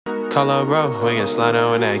Call up bro, we get slide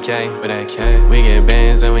on with that K. We get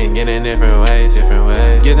bands and we get in different ways.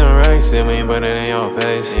 Get them racks and we put it in your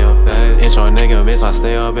face. Intro nigga, bitch, I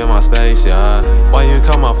stay up in my space, yeah. Why you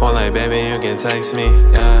call my phone like, baby, you can text me?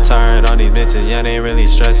 Yeah. Tired all these bitches, yeah, they really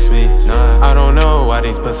stress me. Nah. I don't know why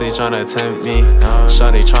these pussies tryna tempt me. No.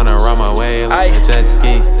 Shawty tryna run my way like a jet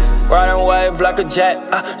ski. Riding wave like a jet.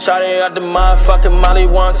 Shawty out the motherfucking Molly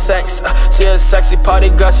want sex. She a sexy party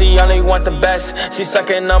girl, she only want the best. She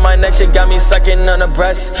sucking on my neck, she got me sucking on her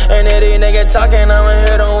breast. And if these nigga talking, I'ma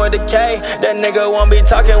hit him with a K. That nigga won't be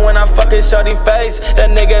talking when I fucking shawty face.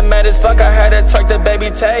 That nigga mad as fuck, I had to twerk the baby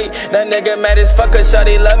Tay. That nigga mad as fuck, cause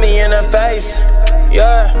shawty love me in her face.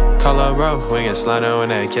 Yeah. Call up bro, we get slide on with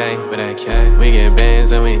that K. We get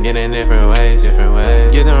bands and we get in different ways.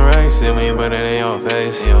 Get them racks and we put it in your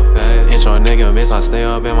face. Intro nigga, bitch, I stay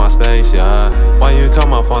up in my space, yeah. Why you call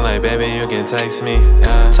my phone like, baby, you can text me?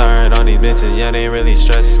 Yeah. Tired all these bitches, yeah, they really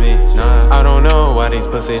stress me. Nah. I don't know why these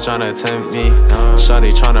pussies tryna tempt me. No.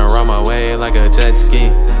 Shawty tryna run my way like a jet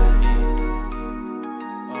ski.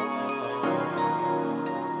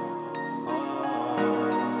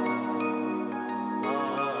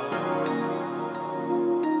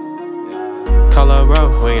 Call up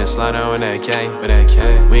bro, we get slide on with that K.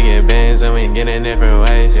 We get bands and we get in different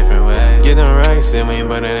ways. Get them racks and we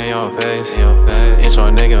put it in your face. Intro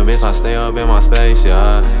nigga, bitch, I stay up in my space,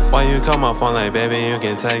 yeah. Why you call my phone like, baby, you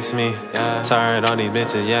can text me? Yeah. Tired all these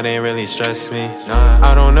bitches, yeah, they really stress me.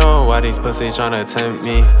 Nah. I don't know why these pussies tryna tempt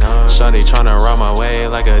me. No. Shawty tryna run my way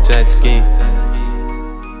like a jet ski.